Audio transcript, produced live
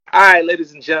All right,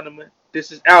 ladies and gentlemen,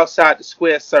 this is Outside the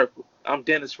Square Circle. I'm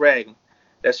Dennis Ragland.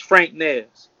 That's Frank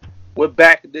Nails. We're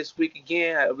back this week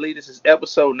again. I believe this is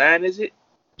episode 9, is it?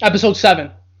 Episode 7.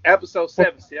 Episode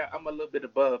 7. See, I'm a little bit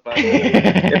above.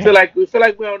 We feel like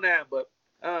we're on 9, but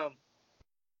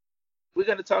we're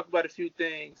going to talk about a few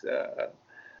things.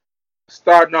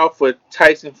 Starting off with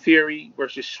Tyson Fury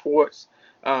versus Schwartz.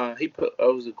 It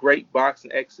was a great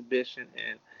boxing exhibition,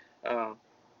 and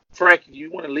Frank, you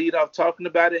want to lead off talking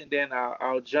about it, and then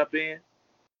I'll jump in?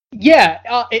 Yeah,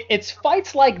 it's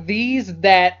fights like these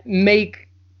that make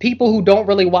people who don't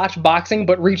really watch boxing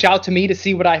but reach out to me to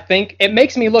see what I think. It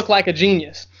makes me look like a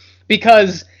genius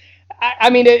because,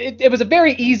 it was a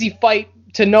very easy fight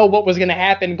to know what was going to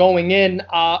happen going in.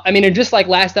 And just like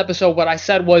last episode, what I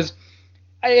said was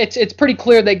it's pretty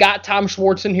clear they got Tom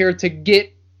Schwartz in here to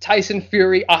get Tyson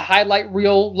Fury a highlight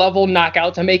reel level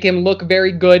knockout to make him look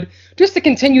very good, just to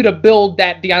continue to build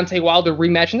that Deontay Wilder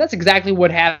rematch, and that's exactly what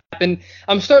happened.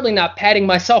 I'm certainly not patting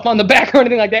myself on the back or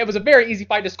anything like that. It was a very easy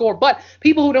fight to score, but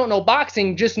people who don't know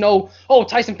boxing just know, oh,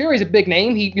 Tyson Fury's a big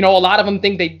name. A lot of them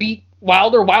think they beat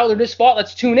Wilder. Wilder just fought.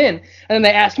 Let's tune in. And then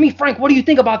they ask me, Frank, what do you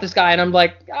think about this guy? And I'm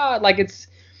like, it's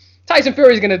Tyson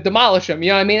Fury's going to demolish him. You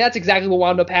know what I mean? That's exactly what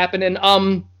wound up happening.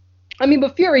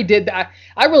 But Fury did that.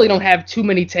 I really don't have too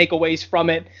many takeaways from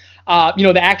it.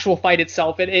 The actual fight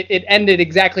itself, it ended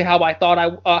exactly how I thought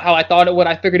it would.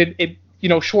 I figured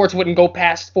Schwartz wouldn't go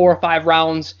past 4 or 5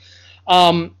 rounds.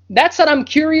 That said, I'm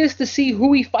curious to see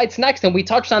who he fights next. And we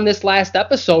touched on this last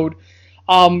episode.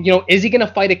 Is he going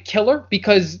to fight a killer?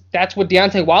 Because that's what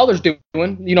Deontay Wilder's doing.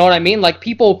 You know what I mean? Like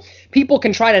people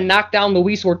can try to knock down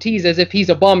Luis Ortiz as if he's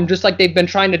a bum, just like they've been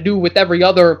trying to do with every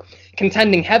other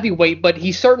contending heavyweight, but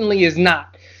he certainly is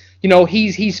not.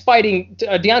 He's fighting,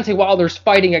 Deontay Wilder's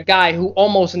fighting a guy who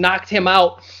almost knocked him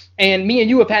out. And me and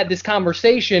you have had this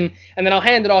conversation, and then I'll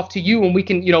hand it off to you, and we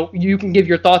can, you can give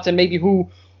your thoughts on maybe who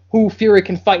Fury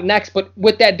can fight next. But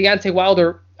with that Deontay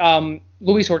Wilder,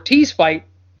 Luis Ortiz fight,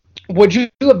 would you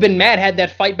have been mad had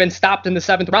that fight been stopped in the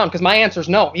 7th round? Because my answer is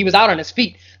no. He was out on his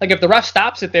feet. Like, if the ref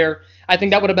stops it there, I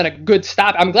think that would have been a good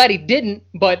stop. I'm glad he didn't,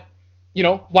 but,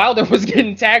 Wilder was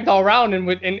getting tagged all around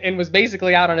and was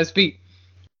basically out on his feet.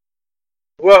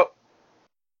 Well,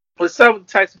 with some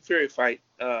Tyson Fury fight,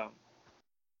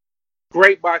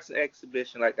 great boxing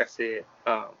exhibition, like I said.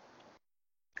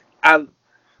 I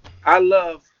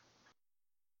love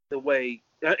the way,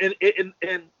 and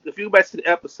if you go back to the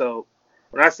episode,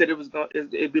 when I said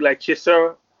it'd be like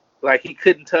Chisora, like he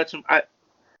couldn't touch him.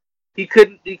 He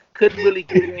couldn't really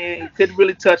get in. He couldn't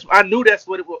really touch him. I knew that's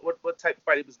what type of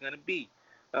fight it was going to be.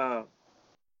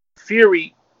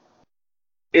 Fury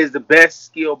is the best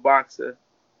skilled boxer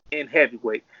in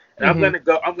heavyweight, and I'm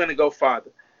gonna go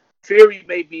farther. Fury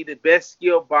may be the best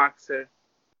skilled boxer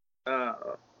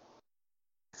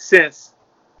since,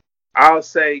 I'll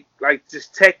say, like,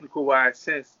 just technical wise,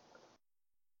 since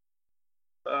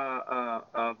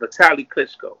Vitaly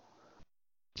Klitschko.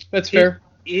 That's fair.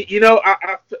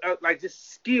 I like,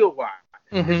 just skill wise,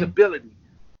 his ability.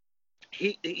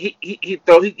 He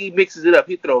mixes it up.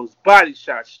 He throws body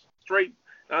shots straight.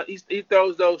 He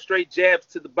throws those straight jabs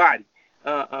to the body.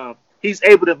 He's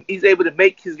able to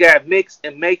make his guy mix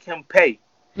and make him pay.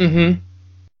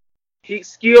 He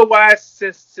skill wise,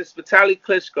 since Vitaly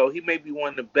Klitschko, he may be one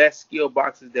of the best skilled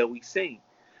boxers that we've seen.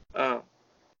 What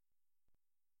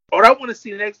I want to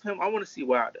see next to him, I want to see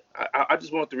Wilder. I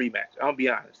just want the rematch. I'll be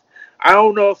honest. I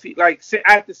don't know if he, like,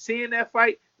 after seeing that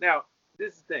fight. Now,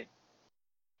 this is the thing.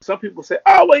 Some people say,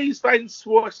 "Oh, well, he's fighting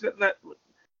Schwartz."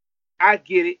 I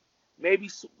get it. Maybe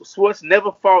Schwartz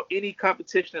never fought any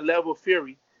competition at level of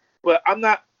Fury, but I'm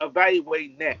not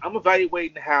evaluating that. I'm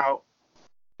evaluating how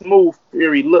smooth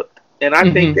Fury looked, and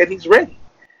I think that he's ready.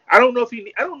 I don't know if he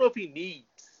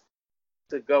needs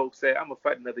to go say, "I'm gonna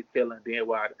fight another killer and then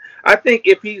Wilder." I think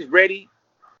if he's ready,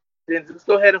 then just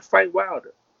go ahead and fight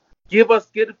Wilder. Give the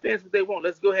fans what they want.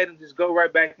 Let's go ahead and just go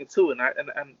right back into it.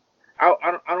 And I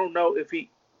don't know if he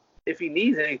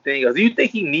needs anything else. Do you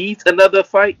think he needs another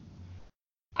fight?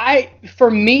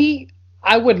 For me,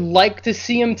 I would like to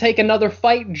see him take another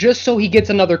fight just so he gets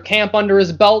another camp under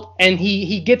his belt and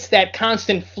he gets that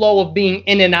constant flow of being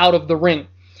in and out of the ring.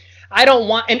 I don't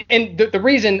want, and the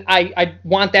reason I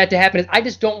want that to happen is I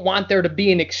just don't want there to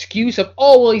be an excuse of,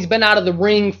 oh, well, he's been out of the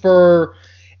ring for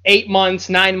 8 months,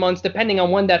 9 months, depending on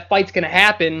when that fight's going to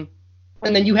happen.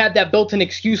 And then you have that built-in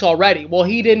excuse already. Well,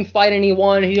 he didn't fight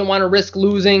anyone. He didn't want to risk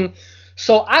losing.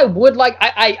 So I would like,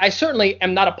 I certainly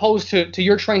am not opposed to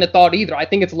your train of thought either. I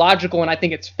think it's logical and I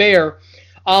think it's fair.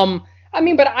 But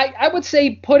I would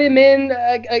say put him in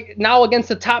now against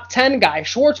the top 10 guy.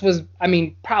 Schwartz was,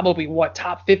 probably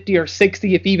top 50 or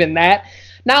 60, if even that.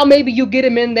 Now maybe you get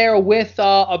him in there with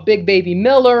a Big Baby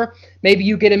Miller. Maybe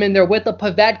you get him in there with a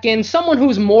Povetkin, someone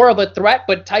who's more of a threat,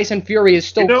 but Tyson Fury is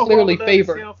still clearly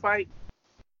favored. Fight?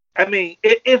 I mean,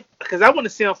 if because I want to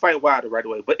see him fight Wilder right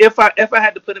away. But if I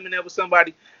had to put him in there with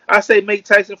somebody, I say make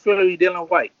Tyson Fury Dillian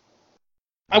Whyte.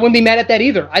 I wouldn't be mad at that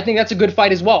either. I think that's a good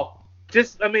fight as well.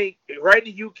 Just, I mean, right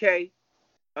in the UK,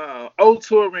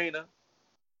 O2 Arena,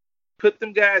 put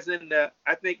them guys in there.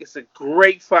 I think it's a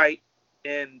great fight.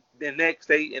 And the next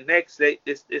day,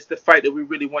 it's the fight that we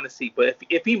really want to see. But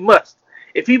if he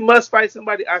must fight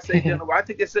somebody, I say Dillian Whyte.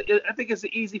 I think it's an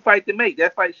easy fight to make.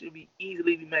 That fight should be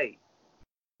easily made.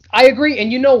 I agree,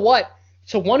 and you know what?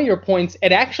 To one of your points,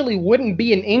 it actually wouldn't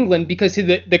be in England because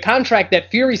the contract that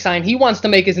Fury signed, he wants to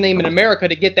make his name in America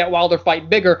to get that Wilder fight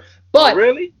bigger. But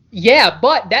really? Yeah,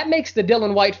 but that makes the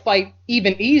Dillian Whyte fight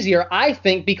even easier, I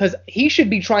think, because he should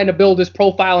be trying to build his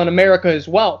profile in America as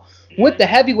well. With the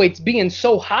heavyweights being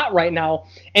so hot right now,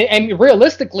 and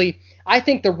realistically, I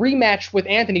think the rematch with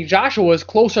Anthony Joshua is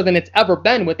closer than it's ever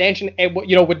been with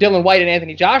Dillian Whyte and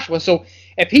Anthony Joshua. So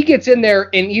if he gets in there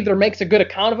and either makes a good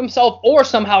account of himself or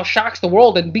somehow shocks the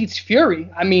world and beats Fury,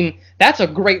 I mean, that's a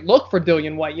great look for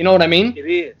Dillian Whyte. You know what I mean? It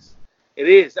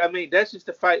is. I mean, that's just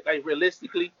a fight. Like,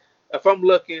 realistically, if I'm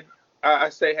looking, I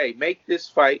say, hey, make this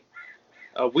fight.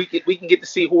 We can get to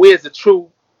see who is the true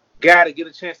guy to get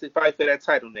a chance to fight for that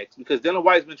title next. Because Dillian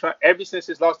Whyte's been trying ever since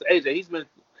his loss to AJ.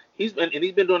 He's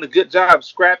been doing a good job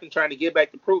scrapping, trying to get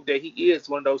back to prove that he is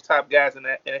one of those top guys in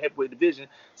the heavyweight division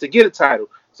to get a title.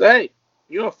 So hey,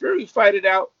 Fury fight it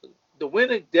out. The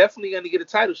winner definitely going to get a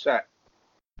title shot.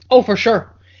 Oh, for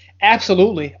sure,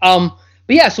 absolutely.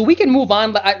 But yeah, so we can move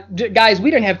on. Guys,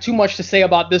 we didn't have too much to say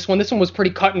about this one. This one was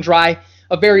pretty cut and dry.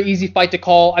 A very easy fight to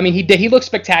call. I mean, he looked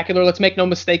spectacular. Let's make no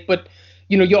mistake. But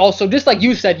you also, just like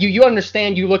you said, you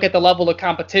understand, you look at the level of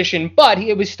competition, but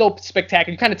it was still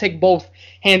spectacular. You kind of take both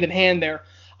hand in hand there.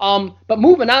 But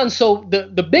moving on, so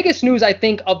the biggest news, I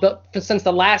think, since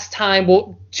the last time,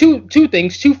 well, two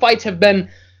things. Two fights have been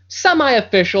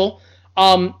semi-official.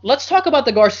 Let's talk about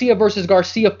the Garcia versus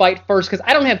Garcia fight first, because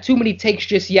I don't have too many takes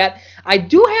just yet. I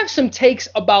do have some takes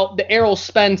about the Errol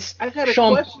Spence. I got a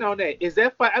question on that. Is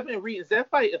that fight, I've been reading, is that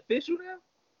fight official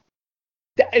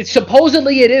now?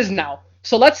 Supposedly it is now.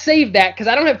 So let's save that, because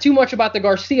I don't have too much about the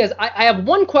Garcias. I have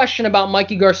one question about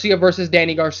Mikey Garcia versus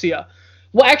Danny Garcia.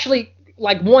 Well, actually,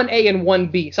 like 1A and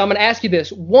 1B. So I'm going to ask you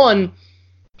this. 1,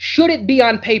 should it be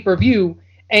on pay-per-view?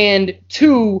 And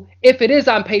 2, if it is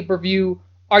on pay-per-view,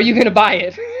 are you going to buy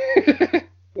it?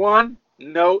 1,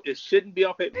 no, it shouldn't be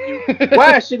on pay-per-view.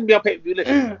 Why it shouldn't be on pay-per-view?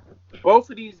 Listen, both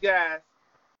of these guys,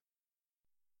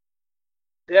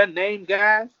 they're named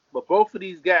guys, but both of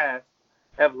these guys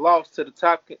have lost to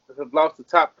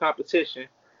top competition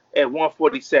at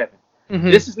 147. Mm-hmm.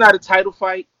 This is not a title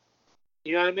fight.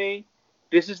 You know what I mean?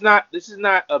 This is not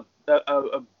a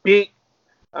big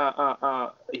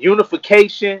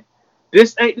unification.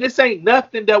 This ain't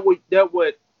nothing that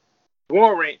would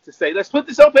warrant to say, let's put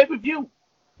this on pay-per-view.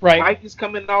 Right. Mike is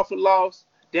coming off a loss.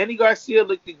 Danny Garcia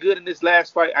looked good in this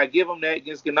last fight. I give him that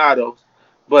against Granados.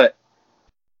 But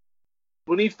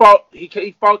when he fought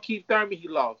Keith Thurman, he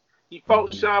lost. He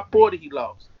fought Sean Porter, he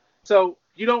lost. So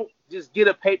you don't just get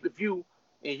a pay-per-view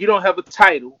and you don't have a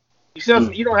title. You see what I'm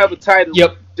saying? You don't have a title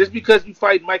just because you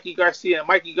fight Mikey Garcia, and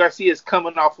Mikey Garcia is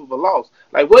coming off of a loss.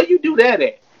 Like, where you do that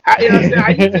at? How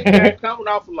you take a guy coming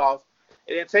off a loss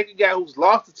and then take a guy who's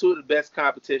lost to two of the best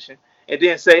competition and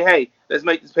then say, hey, let's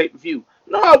make this pay-per-view?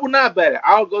 No, I will not bet it.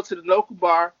 I'll go to the local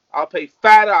bar. I'll pay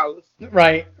 $5.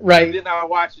 Right. And then I'll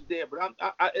watch it there. But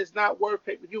it's not worth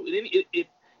pay-per-view.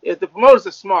 If the promoters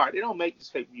are smart, they don't make this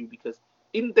pay-per-view, because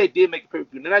even if they did make a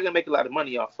pay-per-view, they're not going to make a lot of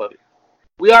money off of it.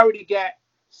 We already got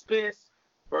Spence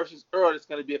versus Earl that's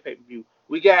going to be a pay-per-view.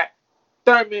 We got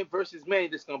Thurman versus Manny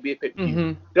that's going to be a pay-per-view.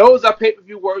 Mm-hmm. Those are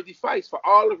pay-per-view worthy fights for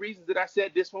all the reasons that I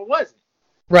said this one wasn't.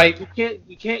 Right.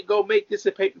 You can't go make this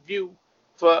a pay-per-view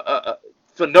for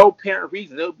no apparent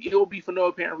reason. It'll be for no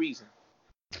apparent reason.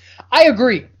 I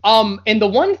agree. And the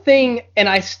one thing, and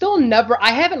I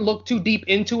haven't looked too deep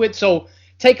into it, so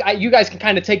you guys can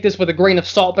kind of take this with a grain of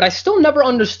salt, but I still never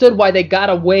understood why they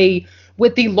got away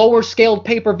with the lower scaled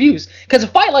pay-per-views. Because a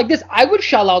fight like this, I would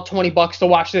shell out $20 to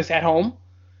watch this at home.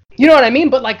 You know what I mean?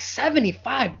 But like $75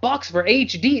 for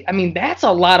HD, I mean, that's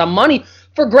a lot of money.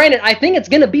 For granted, I think it's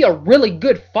going to be a really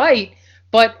good fight,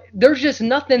 but there's just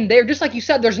nothing there. Just like you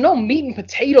said, there's no meat and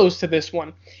potatoes to this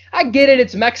one. I get it.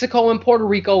 It's Mexico and Puerto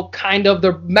Rico, kind of.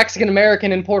 They're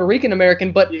Mexican-American and Puerto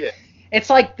Rican-American, but yeah. It's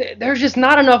like there's just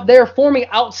not enough there for me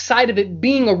outside of it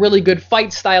being a really good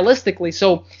fight stylistically.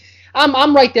 So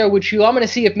I'm right there with you. I'm going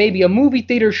to see if maybe a movie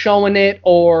theater showing it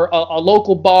or a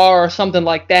local bar or something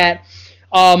like that.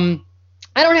 I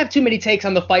don't have too many takes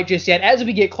on the fight just yet. As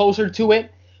we get closer to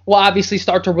it, we'll obviously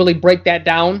start to really break that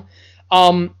down.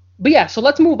 But yeah, so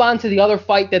let's move on to the other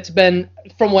fight that's been,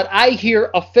 from what I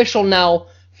hear, official now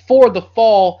for the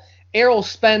fall. Errol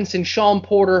Spence and Sean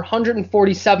Porter,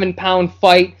 147-pound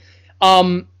fight.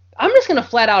 I'm just going to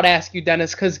flat out ask you,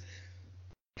 Dennis, because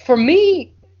for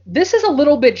me, this is a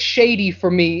little bit shady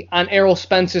for me on Errol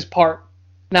Spence's part.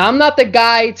 Now, I'm not the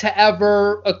guy to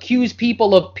ever accuse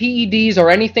people of PEDs or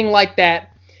anything like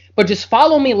that, but just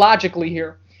follow me logically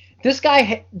here. This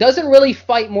guy doesn't really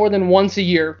fight more than once a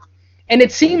year, and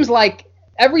it seems like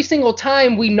every single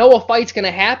time we know a fight's going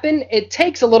to happen, it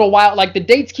takes a little while, like the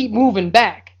dates keep moving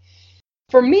back.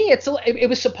 For me, it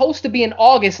was supposed to be in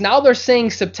August. Now they're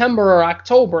saying September or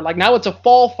October. Like, now it's a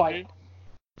fall fight.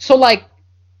 So, like,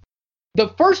 the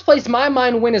first place my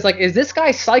mind went is like, is this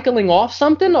guy cycling off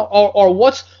something, or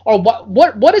what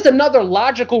is another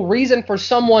logical reason for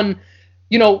someone,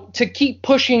 to keep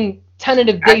pushing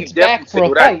tentative dates back for a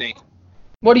fight?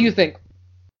 What do you think?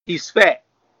 He's fat.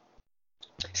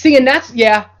 See, and that's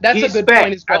a good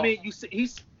point as well. I mean,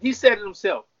 he said it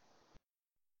himself.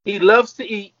 He loves to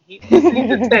eat. He's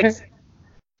a Texan.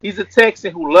 He's a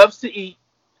Texan who loves to eat.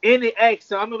 And they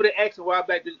asked him, I remember they asked him a while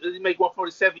back, does he make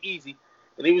 147 easy?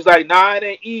 And he was like, nah, it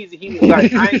ain't easy. He was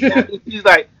like, he's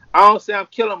like, I don't say I'm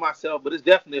killing myself, but it's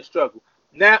definitely a struggle.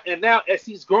 Now as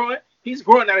he's growing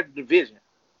out of the division.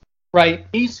 Right.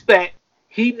 He's fat.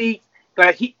 He needs,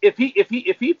 like, if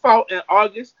he fought in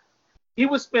August, he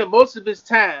would spend most of his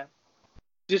time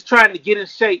just trying to get in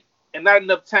shape and not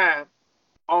enough time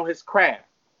on his craft.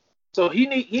 So he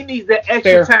needs that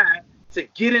extra time to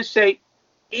get in shape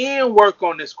and work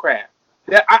on this craft.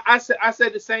 That I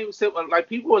said the same. Like,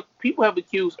 people have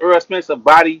accused Errol Spence of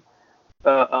body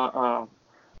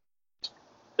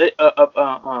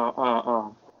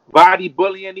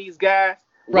bullying these guys,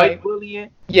 right? Weight bullying.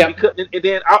 Yeah. And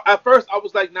then at first I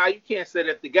was like, nah, you can't say that.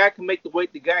 If the guy can make the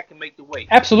weight, the guy can make the weight.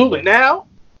 Absolutely. But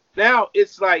now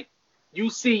it's like, you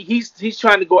see, he's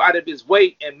trying to go out of his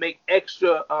way and make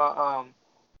extra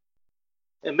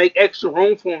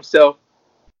room for himself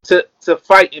to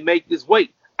fight and make this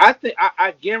weight.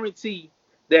 I guarantee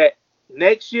that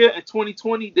next year in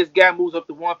 2020, this guy moves up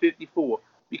to 154,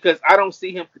 because I don't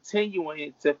see him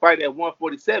continuing to fight at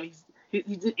 147.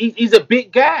 He's a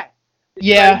big guy.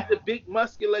 Yeah, he's a big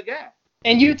muscular guy.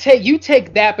 And you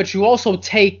take that, but you also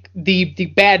take the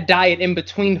bad diet in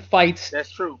between fights.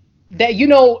 That's true. That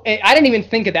I didn't even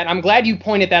think of that. I'm glad you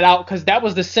pointed that out, because that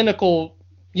was the cynical,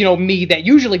 me that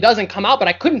usually doesn't come out, but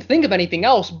I couldn't think of anything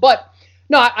else. But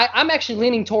no, I'm actually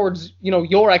leaning towards,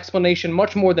 your explanation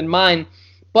much more than mine.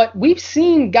 But we've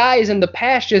seen guys in the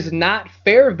past just not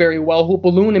fare very well who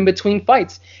balloon in between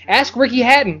fights. Ask Ricky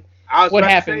Hatton what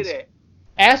happens. Say that.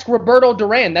 Ask Roberto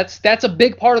Duran. That's a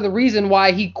big part of the reason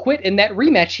why he quit in that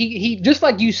rematch. He just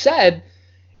like you said,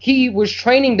 he was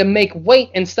training to make weight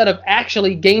instead of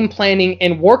actually game planning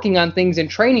and working on things in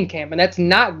training camp, and that's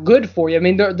not good for you. I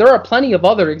mean, there are plenty of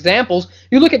other examples.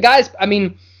 You look at guys, I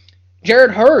mean,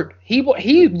 Jared Hurd, he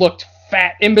looked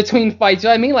fat in between fights. You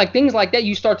know what I mean? Like, things like that,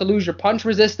 you start to lose your punch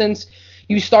resistance.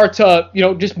 You start to,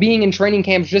 just being in training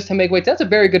camps just to make weights. That's a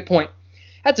very good point.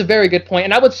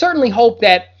 And I would certainly hope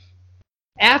that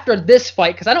after this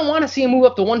fight, because I don't want to see him move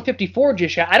up to 154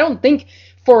 just yet. I don't think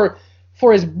for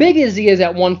as big as he is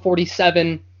at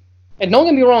 147, and don't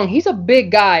get me wrong, he's a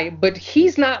big guy, but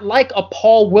he's not like a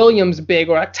Paul Williams big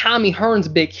or a Tommy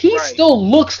Hearns big. He still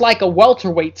looks like a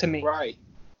welterweight to me. Right.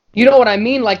 You know what I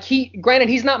mean? Like, granted,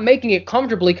 he's not making it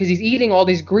comfortably because he's eating all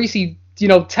these greasy,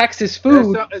 Texas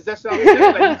food. That's what I'm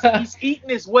saying. Like, he's eating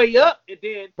his way up, and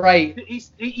then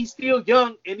he's still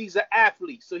young, and he's an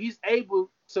athlete, so he's able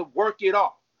to work it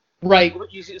off. Right.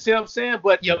 You see what I'm saying?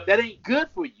 But that ain't good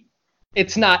for you.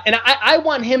 It's not. And I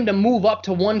want him to move up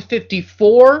to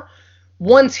 154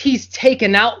 once he's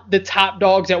taken out the top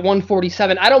dogs at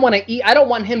 147. I don't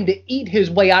want him to eat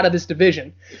his way out of this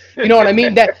division. You know what I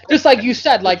mean? That, just like you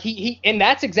said, like and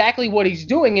that's exactly what he's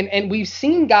doing. And we've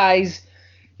seen guys,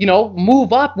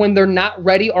 move up when they're not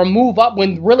ready, or move up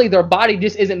when really their body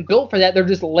just isn't built for that. They're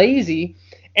just lazy.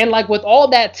 And like, with all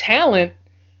that talent,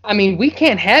 I mean, we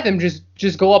can't have him just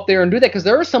go up there and do that, because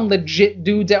there are some legit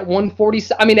dudes at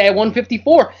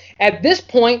 154. At this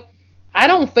point, I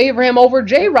don't favor him over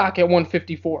J-Rock at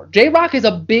 154. J-Rock is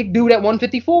a big dude at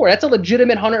 154. That's a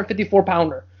legitimate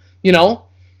 154-pounder,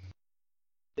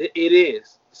 It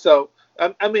is. So,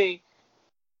 I mean,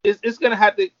 it's going to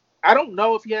have to – I don't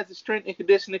know if he has a strength and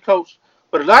conditioning coach,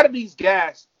 but a lot of these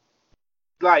guys,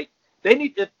 like, they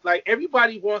need to – like,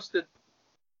 everybody wants the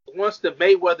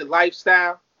Mayweather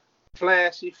lifestyle,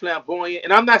 flashy, flamboyant.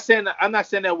 And I'm not saying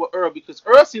that with Earl, because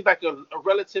Earl seems like a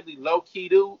relatively low key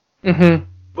dude. Mm-hmm.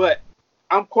 But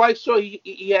I'm quite sure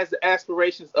he has the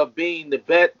aspirations of being the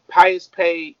best, highest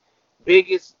paid,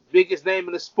 biggest name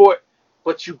in the sport.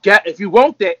 But if you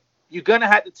want that, you're gonna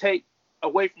have to take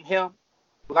away from him,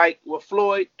 like with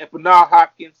Floyd and Bernard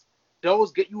Hopkins.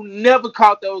 You never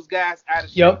caught those guys out of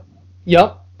shape.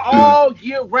 Yep. All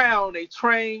year round, they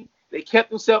trained. They kept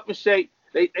themselves in shape.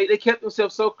 They kept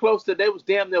themselves so close that they was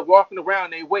damn near walking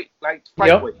around they weight, like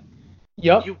fight weight.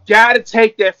 Yep. You gotta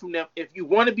take that from them if you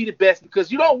want to be the best,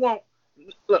 because you don't want.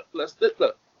 Look.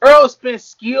 Earl Spence,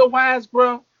 skill wise,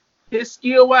 bro. His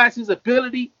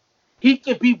ability, he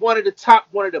can be one of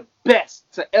the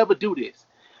best to ever do this.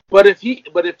 But if he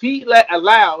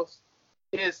allows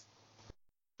his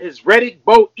Reddick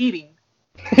boat eating,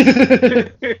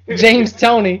 James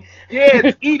Toney. Yeah,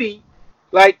 it's eating.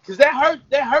 Like, because that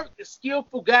hurt the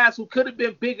skillful guys who could have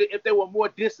been bigger if they were more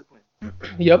disciplined.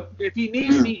 Yep. If he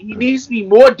needs to be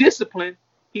more disciplined,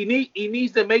 he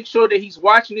needs to make sure that he's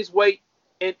watching his weight,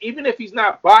 and even if he's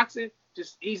not boxing,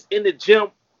 just he's in the gym,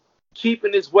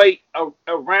 keeping his weight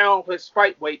around his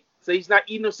fight weight, so he's not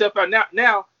eating himself out.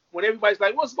 Now, when everybody's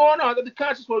like, "What's going on?" The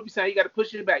conscious will be saying, "You got to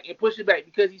push it back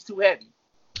because he's too heavy."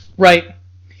 Right.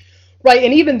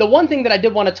 And even the one thing that I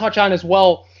did want to touch on as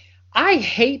well, I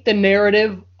hate the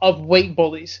narrative of weight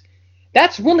bullies.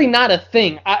 That's really not a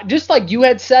thing. Just like you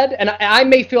had said, and I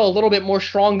may feel a little bit more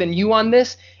strong than you on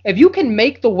this, if you can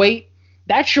make the weight,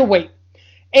 that's your weight.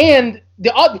 And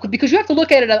because you have to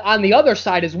look at it on the other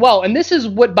side as well. And this is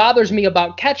what bothers me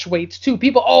about catch weights too.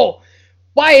 People,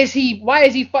 why is he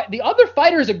fight? The other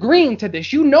fighters agreeing to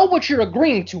this. You know what you're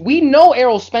agreeing to. We know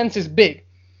Errol Spence is big.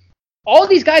 All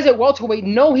these guys at welterweight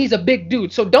know he's a big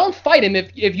dude, so don't fight him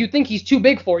if you think he's too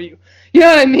big for you. You know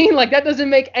what I mean? Like, that doesn't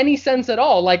make any sense at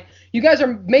all. Like, you guys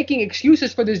are making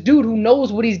excuses for this dude who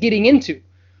knows what he's getting into.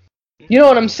 You know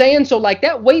what I'm saying? So, like,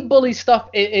 that weight bully stuff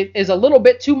is a little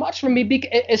bit too much for me,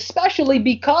 especially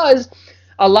because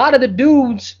a lot of the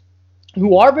dudes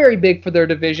who are very big for their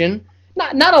division,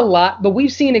 not a lot, but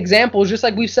we've seen examples, just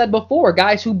like we've said before,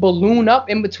 guys who balloon up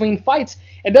in between fights.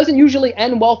 It doesn't usually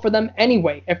end well for them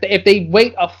anyway if they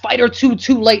wait a fight or two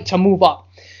too late to move up.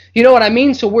 You know what I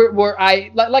mean? So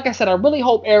like I said, I really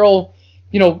hope Errol,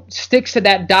 sticks to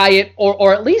that diet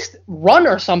or at least run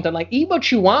or something. Like, eat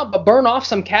what you want, but burn off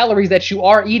some calories that you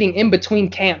are eating in between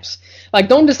camps. Like,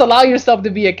 don't just allow yourself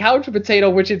to be a couch potato,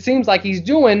 which it seems like he's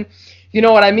doing. You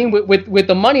know what I mean? With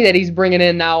the money that he's bringing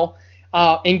in now,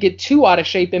 and get too out of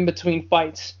shape in between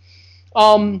fights.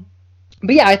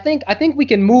 But yeah, I think we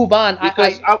can move on.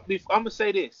 Because I'm gonna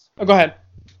say this. Oh, go ahead.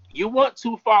 You weren't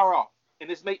too far off, and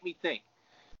this make me think.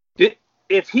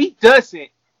 If he doesn't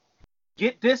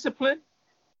get disciplined,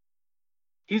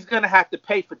 he's gonna have to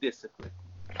pay for discipline.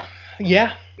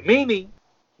 Yeah. Meaning,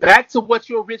 back to what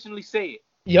you originally said.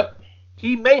 Yep.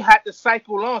 He may have to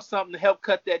cycle on something to help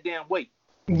cut that damn weight.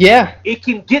 Yeah. It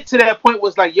can get to that point where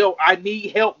it's like, yo, I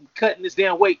need help cutting this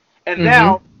damn weight, and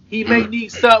now he may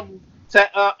need something.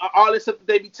 All this stuff that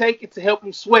they be taking to help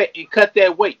him sweat and cut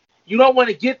that weight. You don't want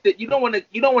to get that. You don't want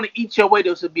to eat your way.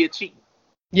 Those would be a cheat.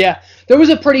 Yeah, there was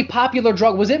a pretty popular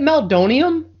drug. Was it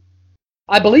meldonium?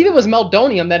 I believe it was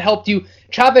meldonium that helped you.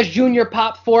 Chavez Jr.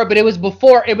 popped for it, but it was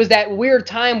before. It was that weird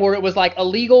time where it was like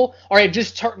illegal, or it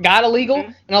just got illegal,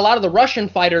 and a lot of the Russian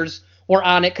fighters were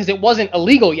on it because it wasn't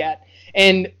illegal yet.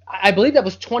 And I believe that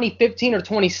was 2015 or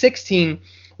 2016.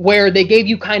 Where they gave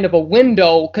you kind of a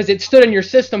window because it stood in your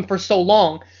system for so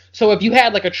long. So if you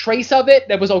had like a trace of it,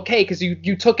 that was okay because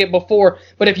you took it before.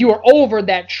 But if you were over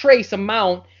that trace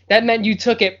amount, that meant you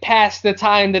took it past the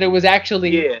time that it was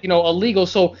actually illegal.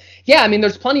 So yeah, I mean,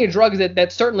 there's plenty of drugs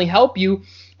that certainly help you.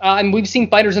 And we've seen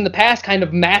fighters in the past kind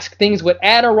of mask things with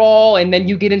Adderall, and then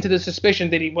you get into the suspicion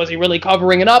that was he really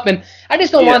covering it up? And I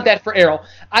just don't want that for Errol.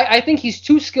 I think he's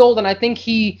too skilled, and I think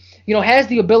he has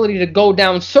the ability to go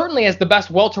down certainly as the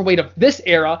best welterweight of this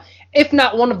era, if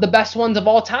not one of the best ones of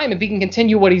all time, if he can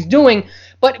continue what he's doing.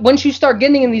 But once you start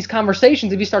getting in these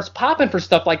conversations, if he starts popping for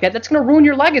stuff like that, that's going to ruin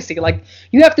your legacy. Like,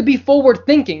 you have to be forward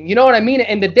thinking. You know what I mean?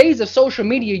 In the days of social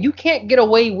media, you can't get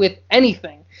away with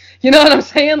anything. You know what I'm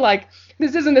saying? Like,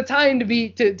 this isn't the time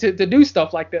to do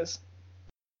stuff like this.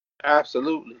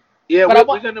 Absolutely. Yeah,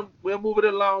 we'll move it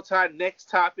along to our next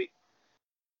topic,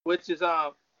 which is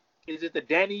it the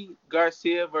Danny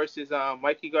Garcia versus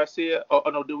Mikey Garcia? Oh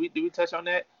no, do we touch on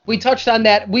that? We touched on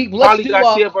that. Paulie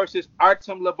Garcia versus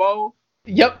Artem Lobov.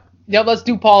 Yep. Let's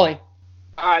do Paulie.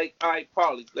 All right,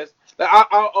 Paulie.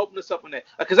 I'll open this up on that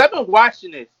because I've been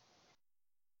watching this,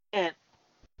 and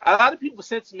a lot of people's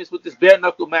sentiments with this bare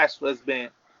knuckle match has been,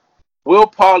 will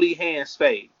Paulie hands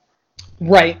fade?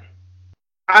 Right.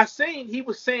 I seen he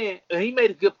was saying, and he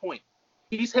made a good point.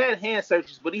 He's had hand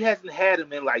surgeries, but he hasn't had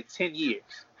them in like 10 years.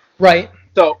 Right.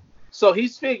 So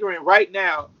he's figuring right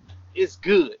now it's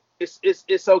good.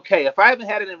 It's okay. If I haven't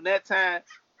had it in that time,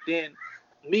 then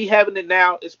me having it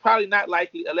now is probably not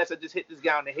likely unless I just hit this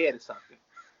guy on the head or something.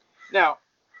 Now,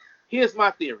 here's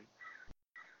my theory.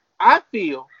 I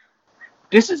feel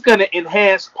this is going to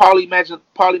enhance Paulie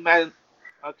Malignaggi.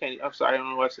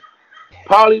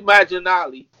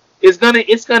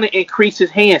 It's gonna increase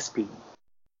his hand speed.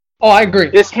 Oh, I agree.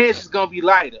 His hands is gonna be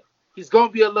lighter. He's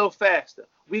gonna be a little faster.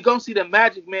 We're gonna see the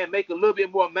Magic Man make a little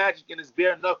bit more magic in his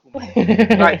bare knuckle.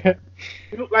 like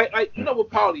with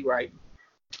Paulie, right?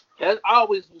 That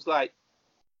always was like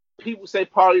people say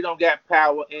Paulie don't got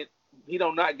power and he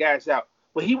don't knock guys out,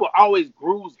 but he will always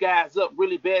bruise guys up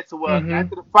really bad to where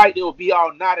after the fight it will be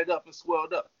all knotted up and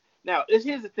swelled up. Now,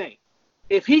 here's the thing: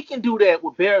 if he can do that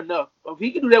with bare knuckles, if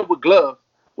he can do that with gloves,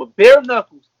 with bare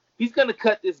knuckles, he's gonna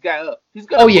cut this guy up. He's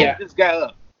gonna move this guy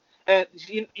up. And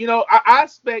I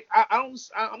expect.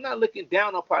 I'm not looking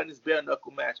down on Paulie in this bare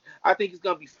knuckle match. I think he's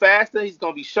gonna be faster. He's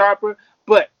gonna be sharper.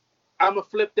 But I'm gonna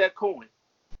flip that coin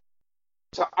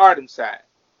to Artem's side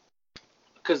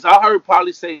because I heard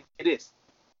Paulie say this.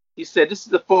 He said this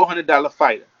is a $400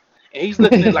 fighter, and he's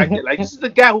looking at it like that. Like this is the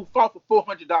guy who fought for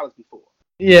 $400 before.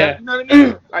 Yeah, you know what I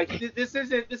mean. Like this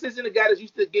isn't a guy that's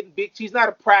used to getting big. He's not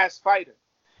a prize fighter.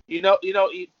 And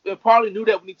Paulie knew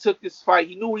that when he took this fight,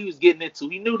 he knew what he was getting into.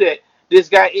 He knew that this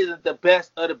guy isn't the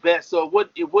best of the best, so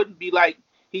it wouldn't be like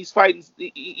he's fighting.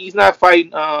 He's not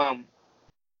fighting. I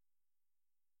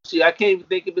can't even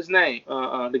think of his name.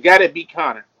 The guy that beat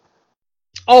Conor.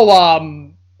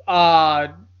 Oh,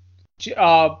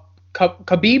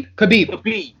 Khabib.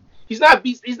 Khabib. He's not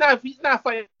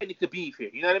fighting Khabib here.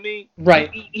 You know what I mean? Right.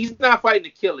 He's not fighting the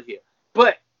killer here,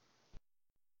 but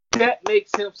that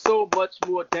makes him so much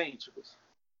more dangerous.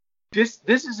 This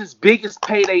is his biggest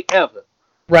payday ever.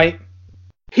 Right.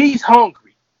 He's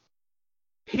hungry.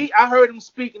 I heard him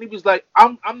speak and he was like,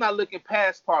 I'm not looking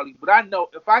past Paulie, but I know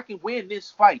if I can win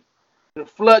this fight, the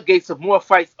floodgates of more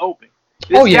fights open.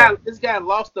 This guy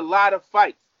lost a lot of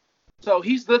fights. So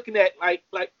he's looking at like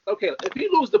okay, if he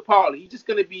loses to Paulie, he's just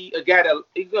gonna be a guy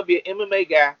he's gonna be an MMA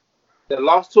guy that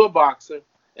lost to a boxer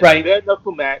in a bare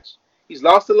knuckle match. He's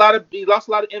lost a lot of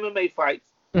MMA fights.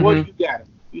 What do you got him?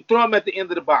 You throw him at the end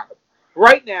of the bottom.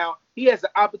 Right now, he has the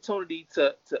opportunity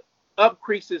to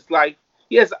upcrease his life.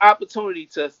 He has the opportunity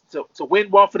to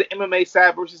win one for the MMA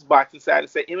side versus boxing side and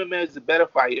say MMA is a better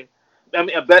fighter. I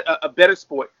mean, a better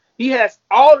sport. He has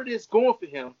all of this going for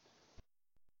him.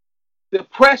 The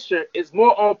pressure is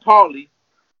more on Paulie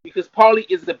because Paulie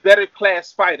is the better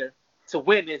class fighter to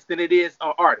win this than it is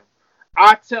on Artem.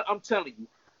 I'm telling you,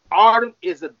 Artem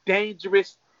is a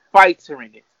dangerous fighter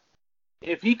in it.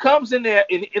 If he comes in there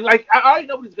and like I already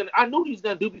know what he's gonna. I knew what he was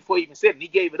gonna do before he even said it. And he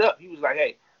gave it up. He was like,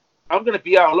 "Hey, I'm gonna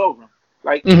be all over him."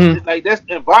 Like that's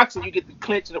in boxing, you get the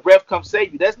clinch and the ref comes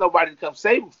save you. There's nobody to come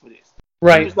save him for this.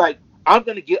 Right. He was like, I'm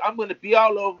gonna be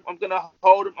all over him. I'm gonna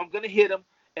hold him. I'm gonna hit him.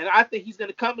 And I think he's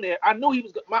gonna come in there. I knew he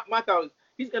was. My thought was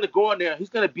he's gonna go in there. He's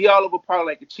gonna be all over Paulie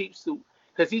like a cheap suit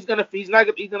because he's gonna feel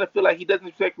like he doesn't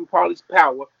respect Paulie's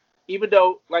power. Even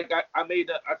though, like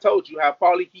I told you how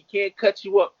Paulie he can't cut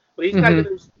you up, but he's not gonna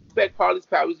respect Paulie's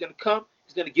power. He's gonna come.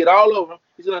 He's gonna get all over him.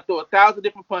 He's gonna throw 1,000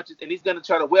 different punches, and he's gonna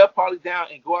try to wear Paulie down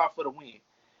and go out for the win.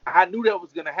 I knew that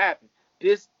was gonna happen.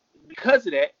 Because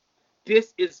of that,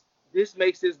 this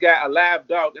makes this guy a live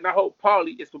dog, and I hope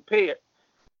Paulie is prepared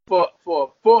for a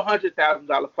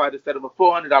 $400,000 fight instead of a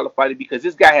 $400 fight because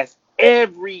this guy has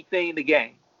everything in the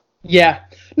game. Yeah.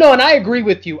 No, and I agree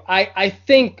with you. I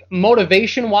think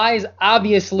motivation-wise,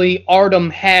 obviously, Artem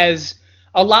has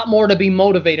a lot more to be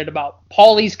motivated about.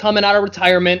 Paulie's coming out of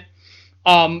retirement,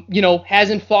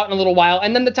 hasn't fought in a little while.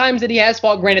 And then the times that he has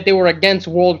fought, granted, they were against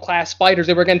world-class fighters.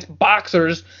 They were against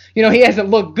boxers. He hasn't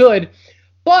looked good.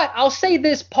 But I'll say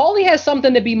this, Paulie has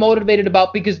something to be motivated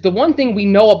about because the one thing we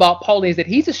know about Paulie is that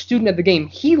he's a student of the game.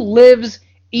 He lives,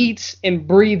 eats, and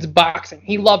breathes boxing.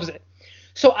 He loves it.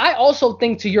 So I also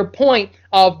think, to your point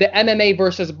of the MMA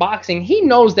versus boxing, he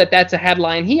knows that that's a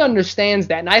headline. He understands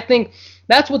that. And I think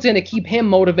that's what's going to keep him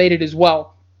motivated as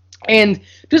well. And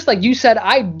just like you said,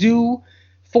 I do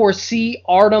foresee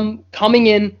Artem coming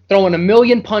in, throwing a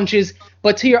million punches.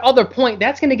 But to your other point,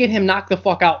 that's going to get him knocked the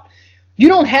fuck out. You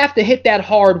don't have to hit that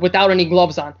hard without any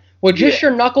gloves on. With just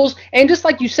your knuckles. And just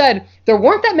like you said, there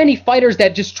weren't that many fighters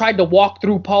that just tried to walk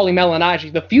through Paulie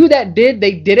Malignaggi. The few that did,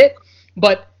 they did it.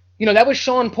 But that was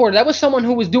Sean Porter. That was someone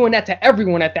who was doing that to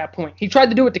everyone at that point. He tried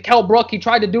to do it to Kell Brook. He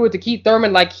tried to do it to Keith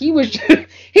Thurman. Like, he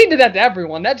did that to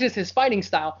everyone. That's just his fighting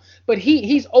style. But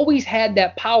he's always had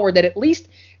that power that at least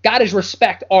got his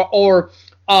respect or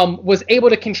was able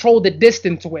to control the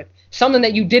distance with. Something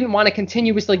that you didn't want to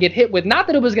continuously get hit with. Not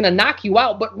that it was going to knock you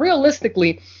out, but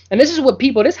realistically, and this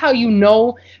is how you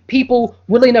know people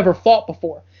really never fought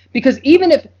before. Because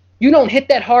even if you don't hit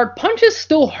that hard, punches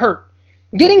still hurt.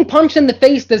 Getting punched in the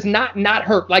face does not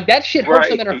hurt. Like, that shit hurts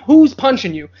no matter who's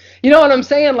punching you. You know what I'm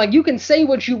saying? Like, you can say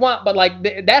what you want, but, like,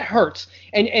 that hurts.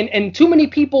 And too many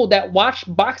people that watch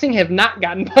boxing have not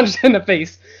gotten punched in the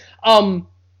face.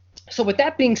 So with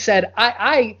that being said,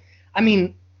 I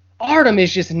mean, Artem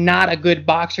is just not a good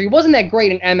boxer. He wasn't that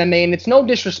great in MMA, and it's no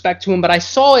disrespect to him, but I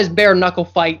saw his bare knuckle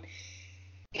fight.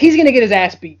 He's going to get his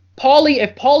ass beat.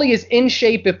 If Paulie is in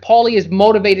shape, if Paulie is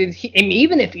motivated, and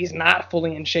even if he's not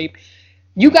fully in shape,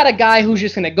 you got a guy who's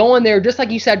just going to go in there, just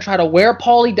like you said, try to wear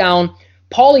Paulie down.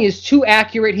 Paulie is too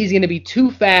accurate. He's going to be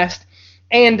too fast.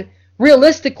 And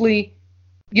realistically,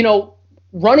 you know,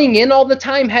 running in all the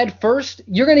time head first,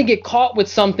 you're going to get caught with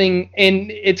something,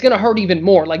 and it's going to hurt even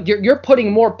more. Like, you're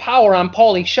putting more power on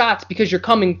Paulie's shots because you're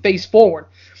coming face forward.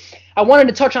 I wanted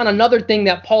to touch on another thing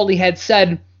that Paulie had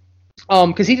said,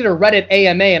 because he did a Reddit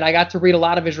AMA, and I got to read a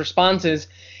lot of his responses.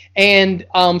 And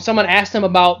someone asked him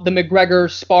about the McGregor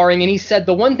sparring, and he said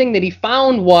the one thing that he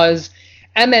found was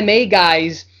MMA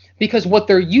guys, because what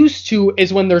they're used to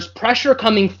is when there's pressure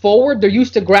coming forward, they're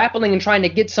used to grappling and trying to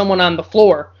get someone on the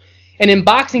floor. And in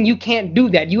boxing, you can't do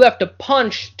that. You have to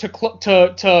punch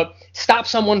to stop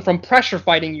someone from pressure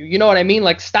fighting you. You know what I mean?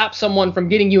 Like, stop someone from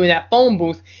getting you in that phone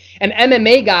booth. And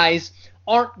MMA guys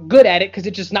aren't good at it because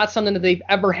it's just not something that they've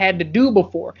ever had to do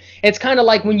before. It's kind of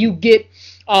like when you get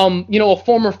a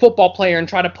former football player and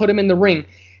try to put him in the ring.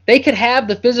 They could have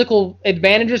the physical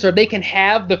advantages, or they can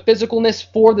have the physicalness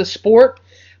for the sport,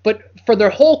 but for their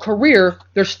whole career,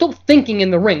 they're still thinking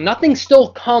in the ring. Nothing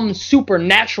still comes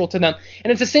supernatural to them.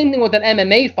 And it's the same thing with an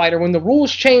MMA fighter. When the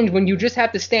rules change, when you just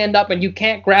have to stand up and you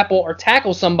can't grapple or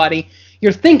tackle somebody,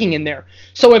 you're thinking in there.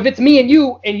 So if it's me and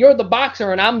you, and you're the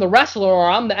boxer and I'm the wrestler, or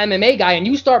I'm the MMA guy, and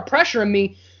you start pressuring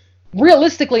me,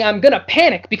 realistically, I'm going to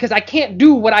panic because I can't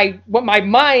do what my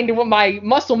mind and what my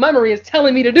muscle memory is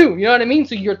telling me to do. You know what I mean?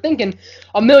 So you're thinking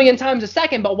a million times a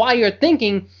second, but while you're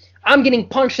thinking, I'm getting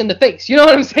punched in the face. You know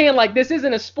what I'm saying? Like, this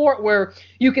isn't a sport where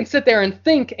you can sit there and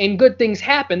think and good things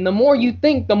happen. The more you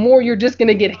think, the more you're just going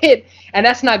to get hit, and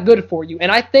that's not good for you.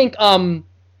 And I think it's going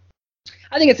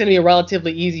to be a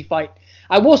relatively easy fight.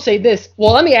 I will say this.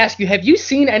 Well, let me ask you, have you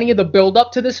seen any of the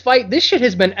build-up to this fight? This shit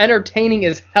has been entertaining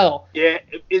as hell. Yeah,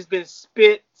 it's been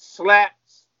spit,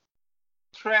 slaps,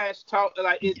 trash talk.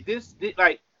 Like,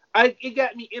 it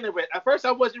got me interested. At first,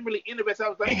 I wasn't really interested. I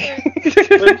was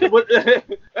like, but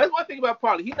that's one thing about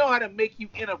Paulie. He know how to make you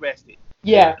interested.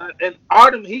 Yeah. And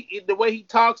Artem, the way he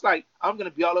talks, like, I'm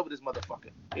gonna be all over this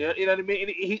motherfucker. You know what I mean?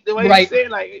 And the way he's saying,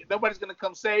 like, nobody's gonna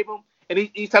come save him. And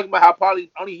he's talking about how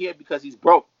Paulie only here because he's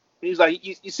broke. He's like,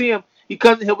 you see him, he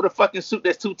comes in here with a fucking suit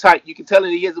that's too tight. You can tell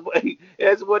he has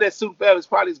that suit forever. It's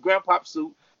probably his grandpa's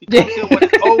suit. He comes in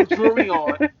with his old jewelry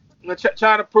on,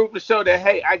 trying to prove to show that,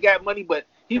 hey, I got money, but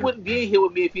he wouldn't be in here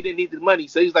with me if he didn't need the money.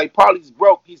 So he's like, Paulie's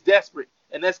broke, he's desperate,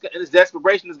 and his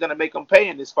desperation is gonna make him pay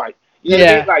in this fight. You know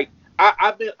what I mean? Like,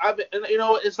 I've been, you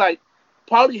know, it's like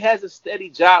Paulie has a steady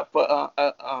job for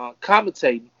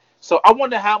commentating. So I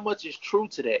wonder how much is true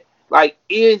to that. Like,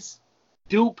 is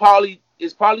Paulie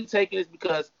taking this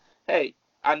because, hey,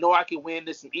 I know I can win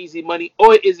this some easy money,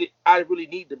 or is it I really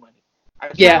need the money? I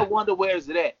kind of wonder where is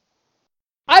it at.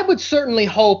 I would certainly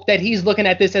hope that he's looking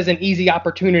at this as an easy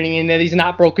opportunity and that he's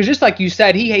not broke. Because just like you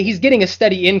said, he's getting a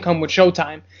steady income with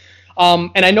Showtime.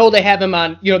 And I know they have him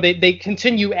on, you know, they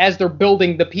continue as they're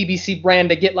building the PBC brand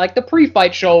to get like the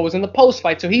pre-fight shows and the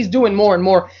post-fight. So he's doing more and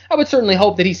more. I would certainly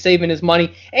hope that he's saving his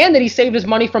money and that he saved his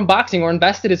money from boxing or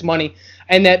invested his money.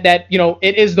 And that you know,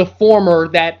 it is the former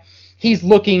that he's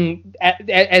looking at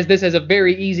as this as a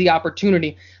very easy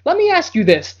opportunity. Let me ask you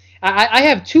this. I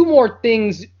have two more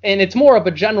things, and it's more of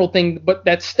a general thing, but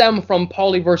that stem from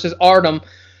Paulie versus Artem.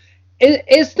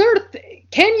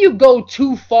 Can you go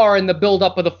too far in the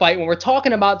build-up of the fight when we're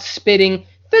talking about spitting?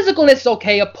 Physicalness is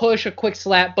okay, a push, a quick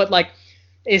slap, but, like,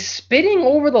 is spitting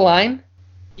over the line?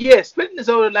 Yeah, spitting is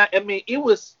over the line. I mean, it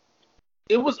was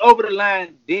over the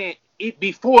line then.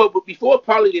 Before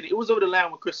Paulie did it, it was over the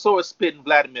line when Chisora spit in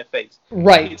Vladimir's face.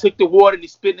 Right. He took the water and he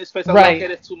spit in his face. I was like, okay,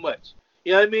 that's too much.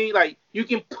 You know what I mean? Like, you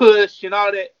can push and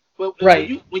all that, but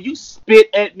when you spit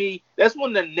at me, that's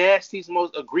one of the nastiest,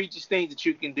 most egregious things that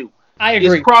you can do. I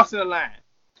agree. It's crossing the line.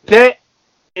 That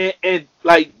and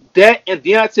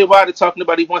Deontay Wilder talking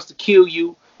about he wants to kill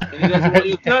you. And he doesn't want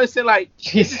you to understand, like,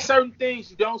 there's certain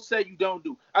things you don't say, you don't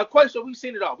do. I'm quite sure we've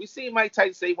seen it all. We've seen Mike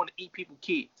Tyson say he want to eat people's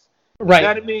kids. Right. You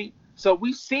know what I mean? So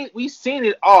we've seen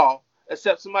it all.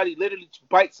 except somebody literally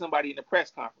bite somebody in the press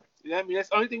conference. You know what I mean? That's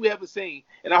the only thing we ever seen.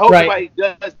 And I hope somebody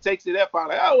takes it that far.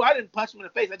 Like, oh, I didn't punch him in the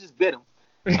face. I just bit him.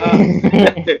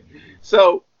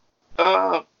 So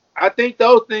I think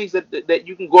those things that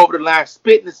you can go over the line,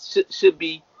 spitting should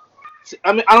be.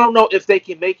 I mean, I don't know if they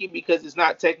can make it because it's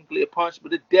not technically a punch,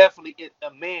 but it definitely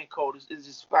a man code is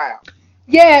just foul.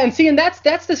 Yeah, and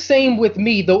that's the same with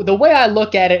me. The way I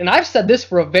look at it, and I've said this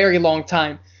for a very long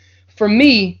time. For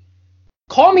me,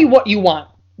 call me what you want.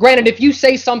 Granted, if you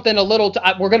say something a little,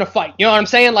 we're gonna fight. You know what I'm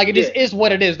saying? Like, it just is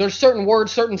what it is. There's certain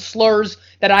words, certain slurs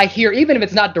that I hear, even if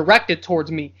it's not directed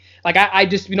towards me. Like, I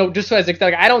just, just so as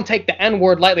like, I don't take the N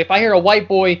word lightly. If I hear a white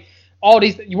boy,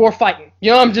 you're fighting.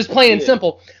 I'm just plain and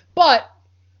simple. But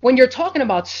when you're talking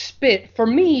about spit, for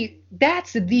me,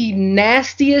 that's the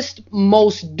nastiest,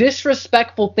 most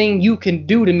disrespectful thing you can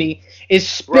do to me is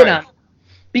spit on me.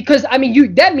 Because, I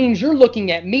mean, that means you're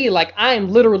looking at me like I am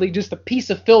literally just a piece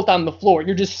of filth on the floor.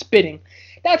 You're just spitting.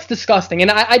 That's disgusting.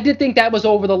 And I did think that was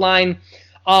over the line.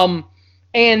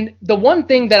 And the one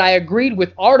thing that I agreed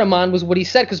with Artem was what he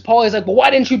said, because Paulie's like, well, why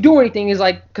didn't you do anything? He's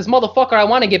like, because motherfucker, I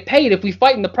want to get paid. If we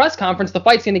fight in the press conference, the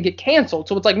fight's going to get canceled.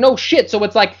 So it's like, no shit. So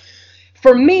it's like,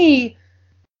 for me,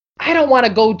 I don't want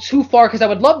to go too far because I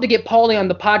would love to get Paulie on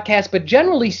the podcast, but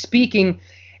generally speaking,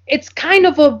 it's kind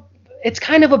of a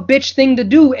bitch thing to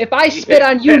do. If I spit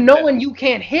on you knowing you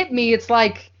can't hit me, it's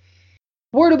like,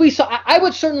 where do we? So I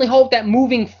would certainly hope that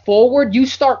moving forward, you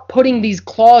start putting these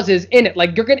clauses in it.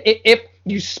 Like, if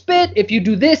you spit, if you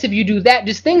do this, if you do that,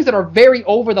 just things that are very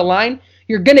over the line,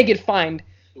 you're gonna get fined.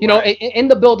 You know, in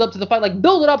the build up to the fight, like,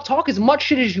 build it up, talk as much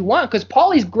shit as you want, because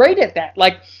Paulie's great at that.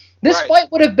 Like, this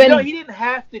fight would have been. No, he didn't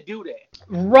have to do that.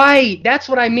 Right, that's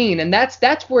what I mean, and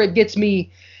that's where it gets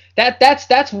me. That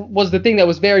was the thing that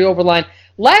was very over the line.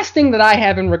 Last thing that I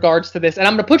have in regards to this, and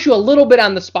I'm going to put you a little bit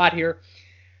on the spot here,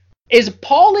 is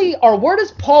Paulie, or where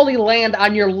does Paulie land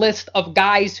on your list of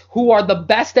guys who are the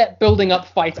best at building up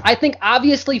fights? I think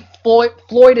obviously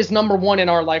Floyd is number one in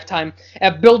our lifetime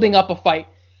at building up a fight.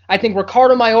 I think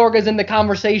Ricardo Mayorga is in the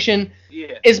conversation.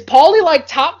 Yeah. Is Paulie like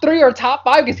top 3 or top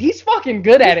 5? Because he's fucking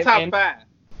good at it, man.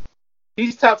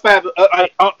 He's top 5.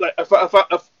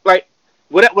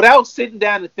 Without sitting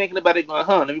down and thinking about it, going,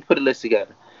 let me put a list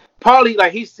together. Paulie,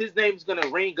 like, his name's gonna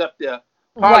ring up there.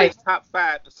 Paulie's top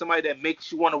 5 is somebody that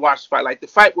makes you want to watch the fight. Like the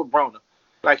fight with Broner,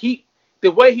 like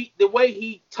the way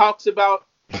he talks about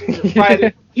the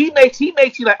fighter, he makes you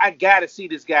like, I gotta see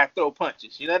this guy throw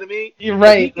punches. You know what I mean? You're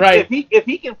right. If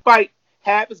he can fight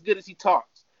half as good as he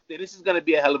talks, then this is gonna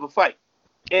be a hell of a fight.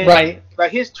 And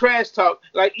like his trash talk,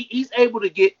 like he's able to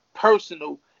get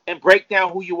personal and break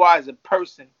down who you are as a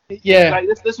person. Yeah, like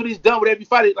that's what he's done with every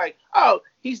fight. Like, oh,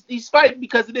 he's fighting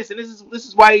because of this, and this is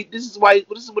what he's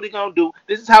gonna do.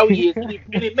 This is how he is,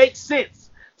 and it makes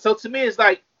sense. So to me, it's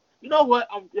like, you know what?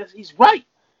 He's right.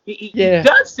 He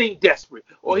does seem desperate,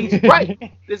 or he's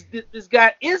right. This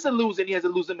guy is a loser, and he has a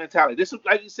loser mentality. This is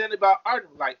like you said about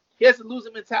Artem. Like, he has a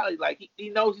loser mentality. Like he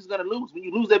knows he's gonna lose. When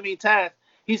you lose that many times,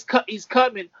 he's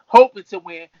coming hoping to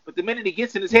win, but the minute he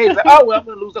gets in his head, he's like, oh well, I'm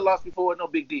gonna lose. I lost before, no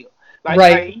big deal.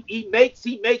 Like he makes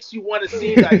you want to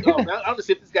see, like, oh, I'm gonna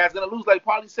see if this guy's gonna lose, like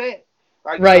Paulie said.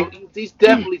 Like, so he's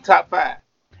definitely top 5.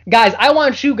 Guys, I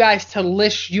want you guys to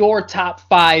list your top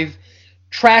 5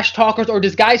 trash talkers, or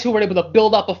just guys who were able to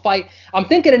build up a fight. I'm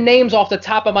thinking of names off the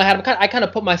top of my head. I kind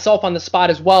of put myself on the spot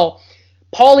as well.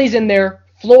 Paulie's in there.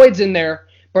 Floyd's in there.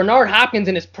 Bernard Hopkins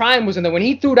in his prime was in there. When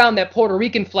he threw down that Puerto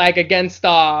Rican flag against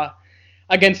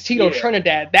Tito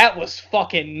Trinidad, that was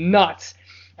fucking nuts.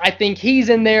 I think he's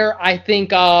in there. I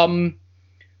think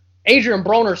Adrian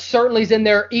Broner certainly is in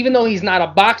there. Even though he's not a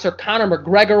boxer, Conor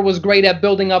McGregor was great at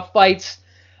building up fights.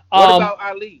 What about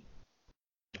Ali?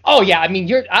 Oh, yeah. I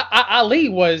mean, Ali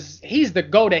he's the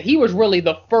GOAT. He was really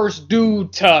the first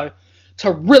dude to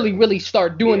really, really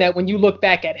start doing that when you look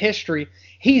back at history.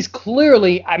 He's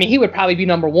clearly, I mean, he would probably be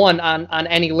number 1 on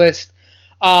any list.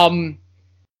 We're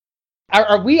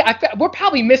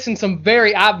probably missing some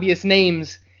very obvious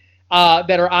names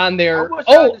that are on there. What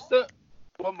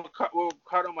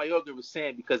Ricardo Mayorga was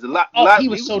saying, because he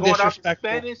was so disrespectful.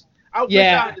 Spanish. I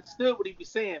understood what he was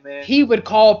saying, man. He would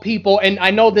call people, and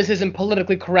I know this isn't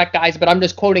politically correct, guys, but I'm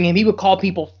just quoting him. He would call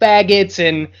people faggots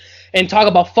and talk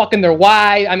about fucking their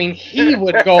wives. I mean, he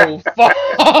would go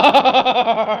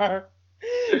far.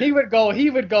 He would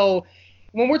go.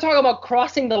 When we're talking about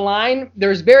crossing the line,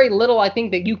 there's very little, I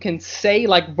think, that you can say,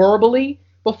 like, verbally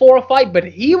before a fight, but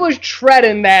he was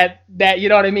treading that you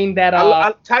know what I mean,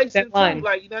 Tyson that line. Too,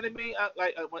 like, you know what I mean,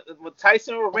 when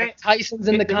Tyson or Rant, Tyson's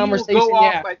in the conversation, he would go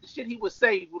off, like the shit he would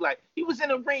say, he was in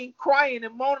the ring crying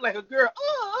and moaning like a girl,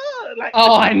 like,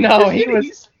 oh, I know, he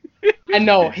was I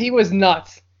know, he was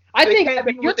nuts. I They think can't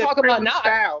be you're with their talking about friendly now.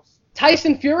 styles.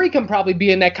 Tyson Fury can probably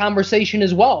be in that conversation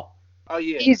as well. Oh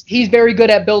yeah. He's very good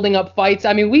at building up fights.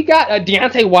 I mean, we got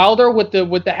Deontay Wilder with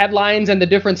the headlines and the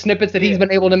different snippets that he's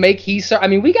been able to make. I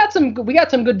mean, we got some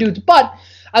good dudes. But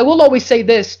I will always say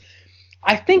this: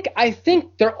 I think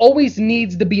there always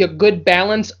needs to be a good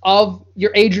balance of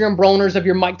your Adrian Broners, of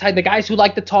your Mike Tyson, the guys who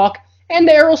like to talk, and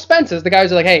the Errol Spences, the guys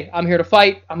who are like, hey, I'm here to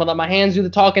fight. I'm gonna let my hands do the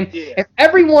talking. Yeah. If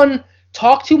everyone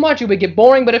talked too much, it would get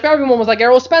boring. But if everyone was like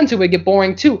Errol Spence, it would get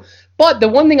boring too. But the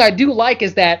one thing I do like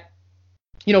is that,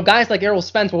 you know, guys like Errol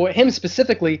Spence, well, him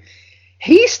specifically,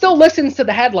 he still listens to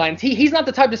the headlines. He's not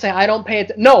the type to say, I don't pay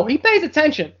attention. No, he pays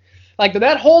attention. Like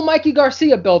that whole Mikey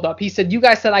Garcia buildup, he said, you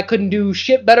guys said I couldn't do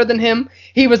shit better than him.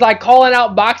 He was like calling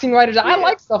out boxing writers. I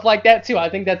like stuff like that too. I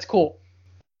think that's cool.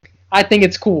 I think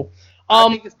it's cool. I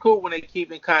think it's cool when they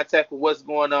keep in contact with what's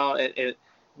going on, and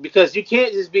because you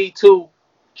can't just be too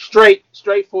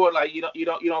straightforward. Like you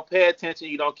don't pay attention,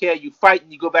 you don't care, you fight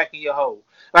and you go back in your hole.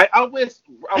 Like I wish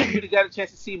we would have got a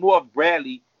chance to see more of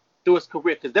Bradley through his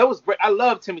career, because I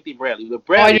love Timothy Bradley. But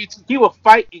Bradley, he would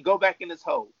fight and go back in his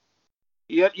hole.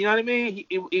 You know what I mean?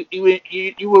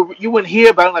 You wouldn't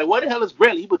hear about him. Like, what the hell is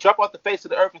Bradley? He would drop off the face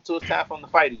of the earth until it's time for him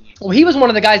to fight again. Well, he was one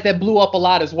of the guys that blew up a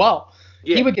lot as well.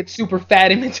 Yeah. He would get super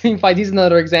fat in between fights. He's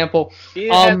another example. He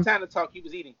didn't have time to talk. He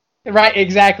was eating. Right,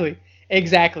 exactly.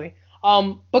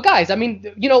 But guys, I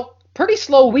mean, you know, pretty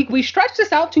slow week. We stretched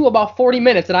this out to about 40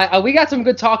 minutes, and we got some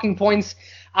good talking points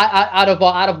out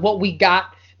of what we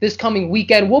got this coming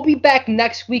weekend. We'll be back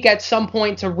next week at some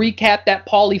point to recap that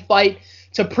Paulie fight,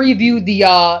 to preview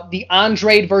the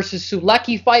Andrade versus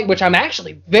Sulecki fight, which I'm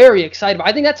actually very excited about.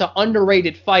 I think that's an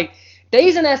underrated fight.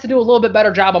 DAZN has to do a little bit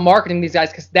better job of marketing these guys,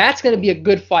 because that's going to be a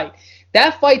good fight.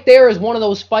 That fight there is one of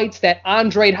those fights that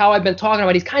Andrade, how I've been talking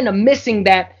about, he's kind of missing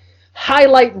that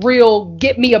highlight reel,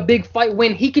 get me a big fight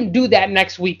win. He can do that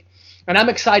next week, and I'm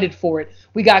excited for it.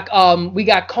 We got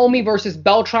Comey versus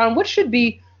Beltran, which should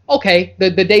be okay the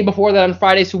day before that on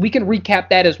Friday, so we can recap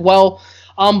that as well.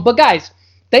 But guys,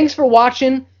 thanks for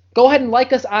watching. Go ahead and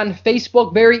like us on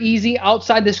Facebook. Very easy.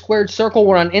 Outside the Squared Circle.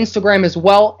 We're on Instagram as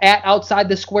well, at Outside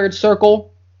the Squared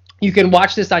Circle. You can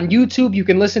watch this on YouTube. You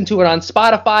can listen to it on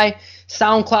Spotify,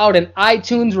 SoundCloud, and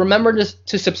iTunes. Remember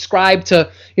to subscribe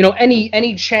to, you know,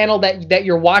 any channel that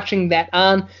you're watching that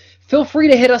on. Feel free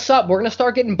to hit us up. We're going to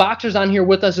start getting boxers on here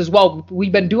with us as well.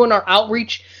 We've been doing our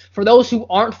outreach. For those who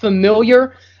aren't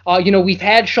familiar, you know, we've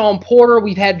had Sean Porter,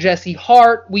 we've had Jesse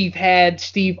Hart, we've had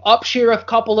Steve Upshur a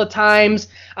couple of times.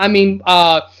 I mean,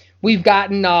 we've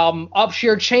gotten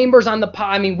Upshur Chambers on the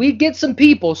pod. I mean, we get some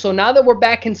people. So now that we're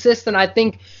back consistent, I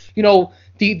think, you know,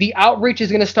 the outreach is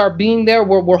going to start being there.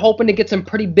 We're hoping to get some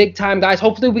pretty big time guys.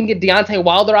 Hopefully we can get Deontay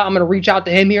Wilder out. I'm going to reach out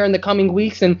to him here in the coming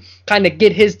weeks and kind of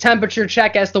get his temperature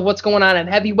check as to what's going on at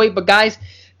heavyweight. But guys,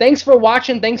 thanks for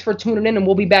watching. Thanks for tuning in, and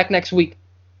we'll be back next week.